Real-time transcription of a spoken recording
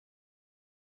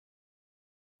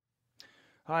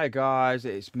Hi guys,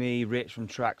 it's me, Rich from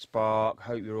TrackSpark.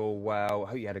 Hope you're all well.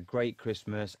 Hope you had a great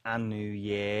Christmas and New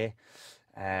Year.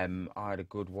 I had a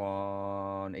good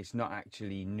one. It's not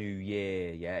actually New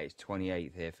Year yet, it's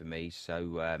 28th here for me,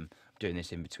 so I'm doing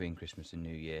this in between Christmas and New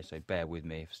Year, so bear with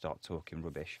me if I start talking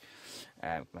rubbish.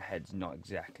 My head's not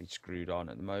exactly screwed on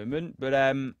at the moment, but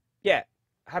yeah,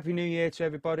 Happy New Year to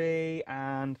everybody,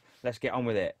 and let's get on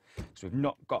with it. So we've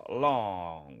not got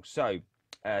long. So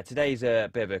today's a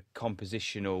bit of a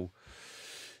compositional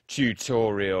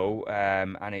tutorial,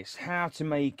 and it's how to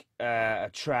make a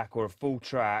track or a full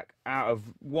track out of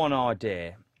one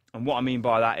idea. And what I mean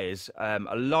by that is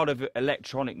a lot of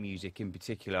electronic music in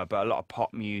particular, but a lot of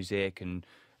pop music and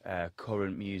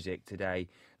current music today,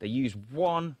 they use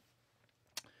one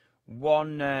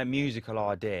musical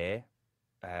idea,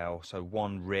 also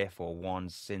one riff or one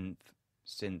synth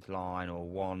line or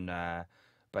one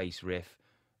bass riff,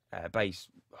 bass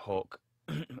hook,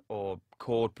 or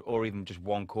chord, or even just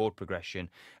one chord progression,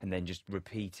 and then just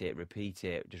repeat it,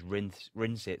 just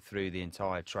rinse it through the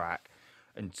entire track,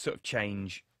 and sort of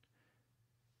change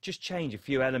a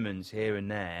few elements here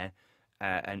and there,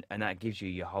 and that gives you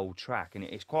your whole track. And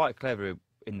it's quite clever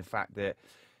in the fact that,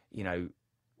 you know,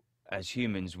 as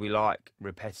humans, we like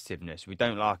repetitiveness. We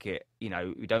don't like it, you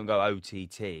know, we don't go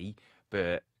OTT,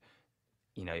 but,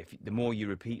 you know, the more you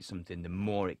repeat something, the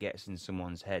more it gets in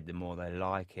someone's head, the more they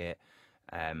like it.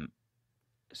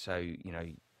 So, you know,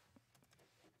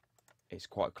 it's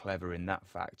quite clever in that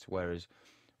fact. Whereas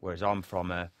I'm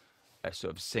from a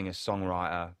sort of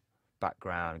singer-songwriter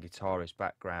background, a guitarist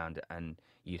background, and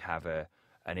you'd have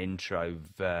an intro,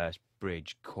 verse,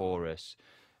 bridge, chorus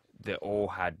that all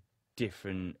had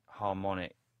different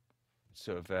harmonic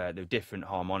sort of they were different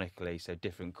harmonically, so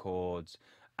different chords,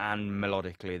 and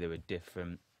melodically they were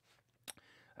different,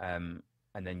 and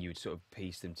then you would sort of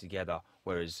piece them together.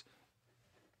 Whereas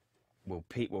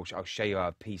I'll show you how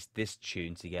I piece this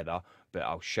tune together, but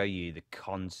I'll show you the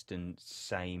constant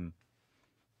same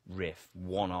riff,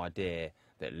 one idea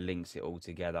that links it all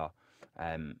together,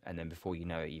 and then before you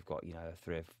know it, you've got, you know,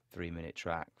 a 3 minute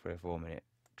track, 3 or 4 minute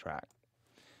track.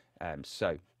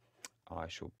 So I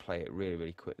shall play it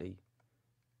really quickly.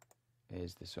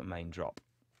 Here's the sort of main drop.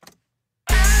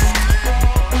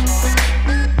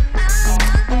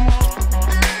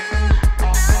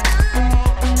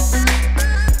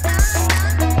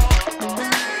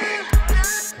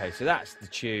 Okay, so that's the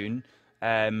tune,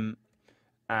 and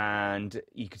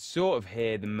you could sort of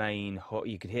hear the main hook.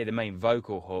 You could hear the main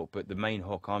vocal hook, but the main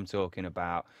hook I'm talking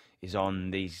about is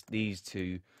on these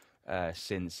two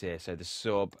synths here. So the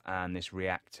sub and this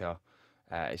reactor.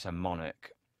 It's a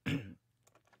Monarch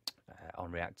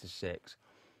on Reactor 6.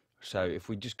 So if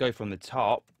we just go from the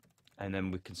top, and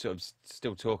then we can sort of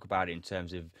still talk about it in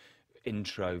terms of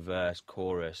intro, verse,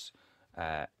 chorus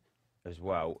as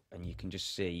well, and you can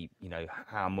just see, you know,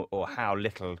 how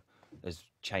little has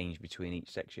changed between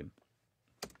each section.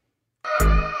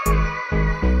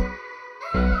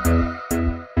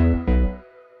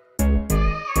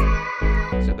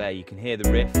 So there you can hear the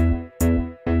riff.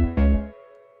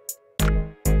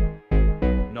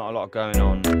 Not a lot going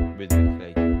on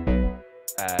rhythmically,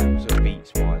 sort of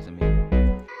beats wise, I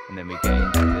mean. And then we get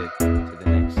into the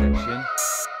next section.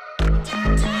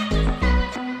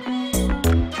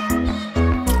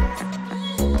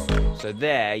 So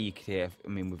there you can hear, I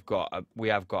mean, we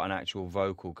have got an actual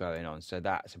vocal going on, so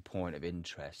that's a point of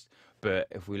interest. But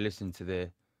if we listen to the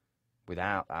track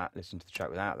without that, it's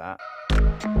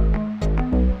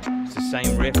the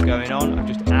same riff going on. I've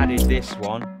just added this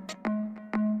one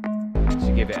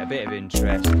to give it a bit of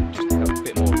interest and just have a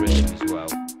bit more rhythm as well.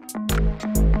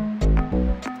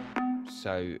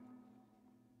 So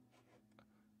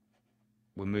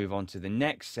we'll move on to the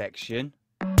next section.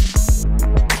 It's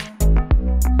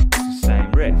the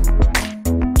same riff,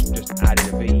 just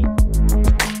added a beat,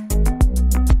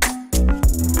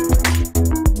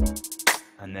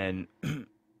 and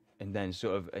then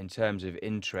sort of in terms of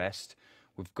interest,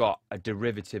 we've got a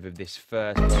derivative of this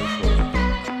first vocal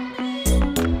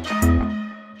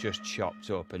just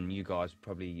chopped up, and you guys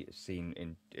probably seen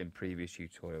in previous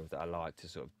tutorials that I like to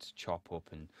sort of chop up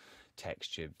and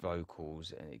texture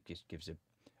vocals, and it just gives a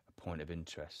point of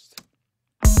interest.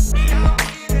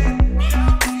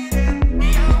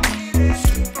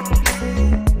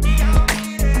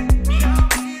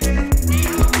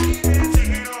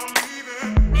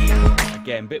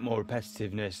 Again, a bit more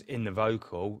repetitiveness in the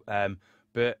vocal,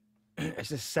 but it's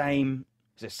the same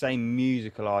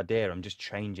musical idea. I'm just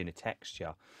changing a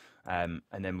texture, and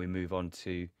then we move on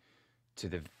to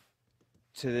the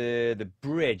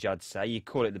bridge. I'd say you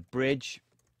call it the bridge,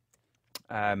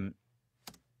 or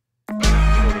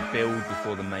the build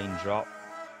before the main drop.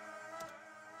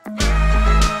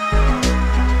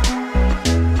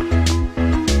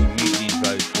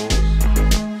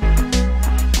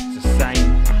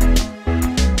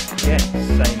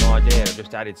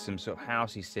 just added some sort of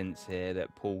housey synths here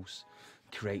that pulse,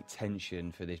 create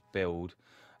tension for this build.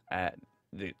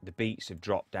 The beats have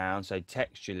dropped down, so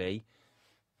texturally,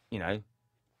 you know,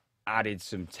 added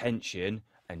some tension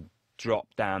and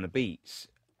dropped down the beats.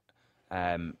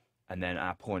 And then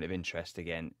our point of interest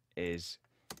again is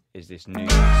this new,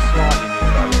 slightly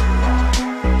new vocal line.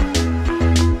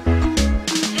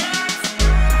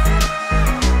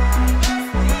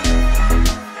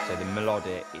 So the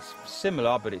melodic is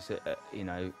similar, but it's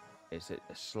it's a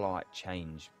slight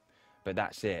change. But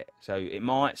that's it. So it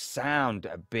might sound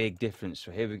a big difference.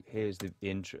 So here's the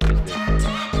intro, here's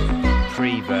the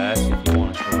pre-verse, if you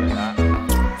want to call it that.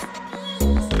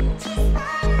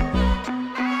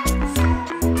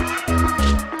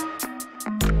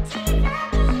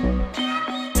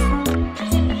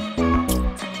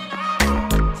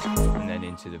 And then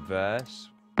into the verse,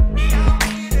 or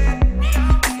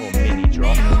mini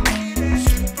drop.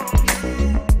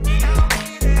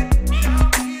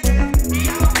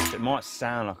 It might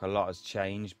sound like a lot has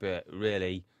changed, but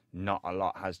really not a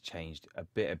lot has changed. A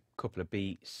couple of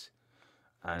beats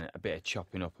and a bit of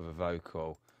chopping up of a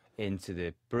vocal into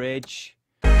the bridge.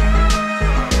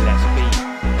 Less beat,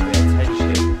 a bit of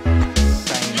tension.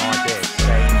 Same idea,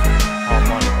 same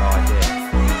harmonic idea.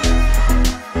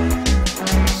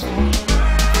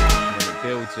 And then it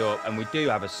builds up, and we do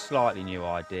have a slightly new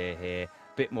idea here. A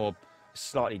bit more,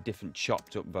 slightly different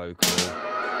chopped up vocal.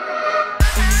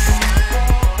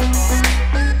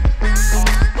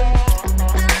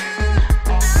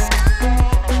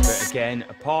 But again,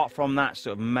 apart from that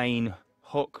sort of main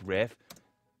hook riff,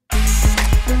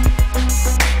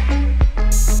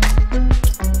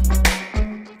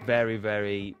 very,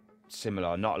 very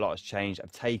similar. Not a lot has changed.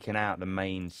 I've taken out the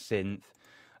main synth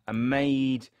and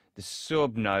made the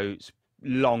sub notes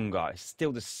longer. It's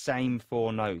still the same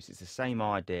 4 notes. It's the same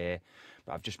idea,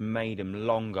 but I've just made them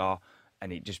longer,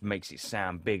 and it just makes it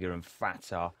sound bigger and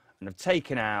fatter. And I've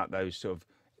taken out those sort of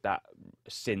that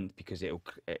synth because it'll,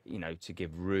 you know, to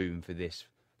give room for this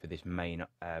main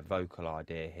vocal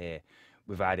idea here.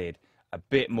 We've added a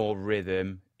bit more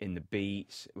rhythm in the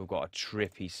beats. We've got a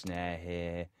trippy snare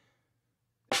here,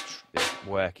 it's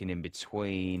working in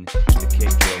between the kick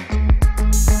drum.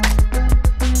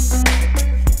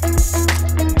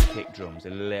 And the kick drum's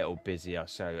a little busier,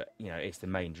 so you know it's the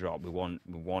main drop. We want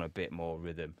a bit more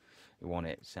rhythm. We want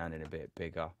it sounding a bit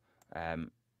bigger.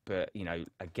 But you know,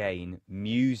 again,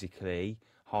 musically,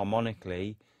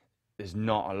 harmonically, there's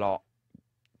not a lot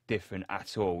different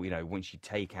at all. You know, once you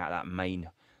take out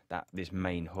this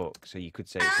main hook, so you could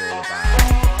say it's all about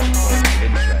points of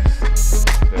interest.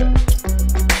 But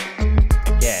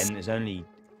again, there's only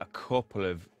a couple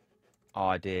of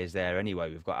ideas there anyway.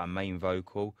 We've got our main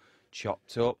vocal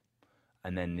chopped up,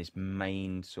 and then this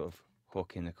main sort of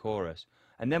hook in the chorus,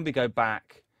 and then we go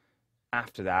back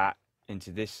after that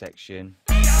into this section,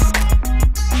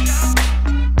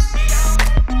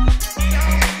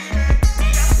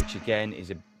 which again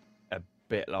is a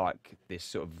bit like this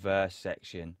sort of verse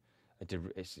section.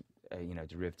 It's a, you know,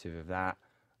 derivative of that.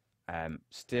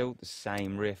 Still the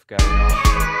same riff going on.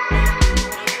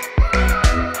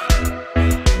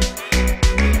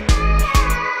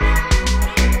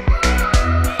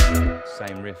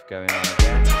 Same riff going on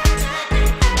again.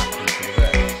 Back into the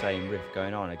verse. Same riff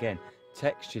going on again.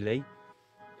 Texturally,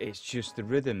 it's just the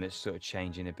rhythm that's sort of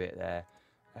changing a bit there.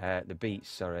 The beats,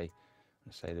 sorry.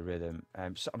 I say the rhythm.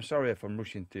 So I'm sorry if I'm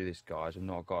rushing through this, guys. I've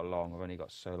not got long. I've only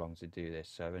got so long to do this,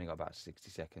 so I've only got about 60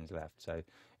 seconds left. So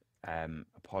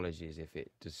apologies if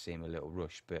it does seem a little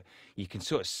rushed, but you can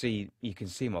sort of see,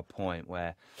 my point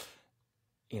where,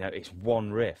 you know, it's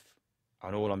one riff,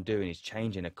 and all I'm doing is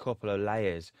changing a couple of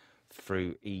layers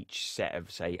through each set of,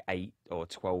 say, 8 or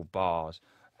 12 bars,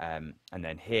 and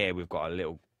then here we've got a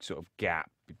little sort of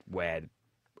gap where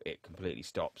it completely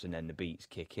stops, and then the beats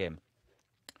kick in.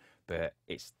 But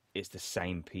it's the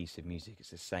same piece of music. It's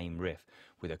the same riff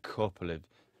with a couple of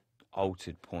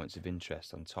altered points of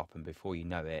interest on top, and before you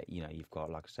know it, you know, you've got,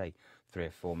 like I say, 3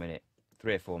 or 4 minute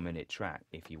track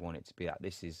if you want it to be that.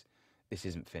 This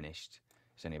isn't finished.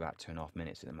 It's only about 2.5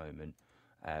 minutes at the moment.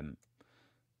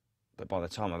 But by the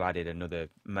time I've added another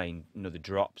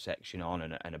drop section on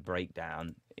and a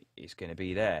breakdown, it's going to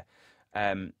be there,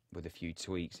 with a few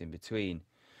tweaks in between.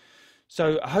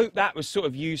 So I hope that was sort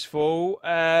of useful,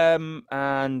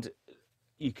 and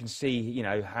you can see, you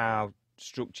know, how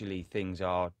structurally things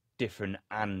are different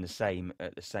and the same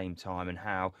at the same time, and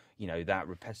how, you know, that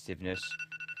repetitiveness,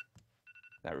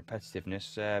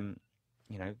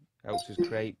 you know, helps us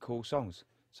create cool songs.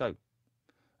 So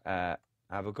have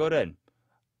a good one.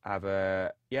 Hope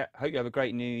you have a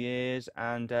great New Year's,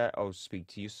 and I'll speak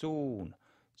to you soon.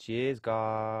 Cheers,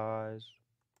 guys.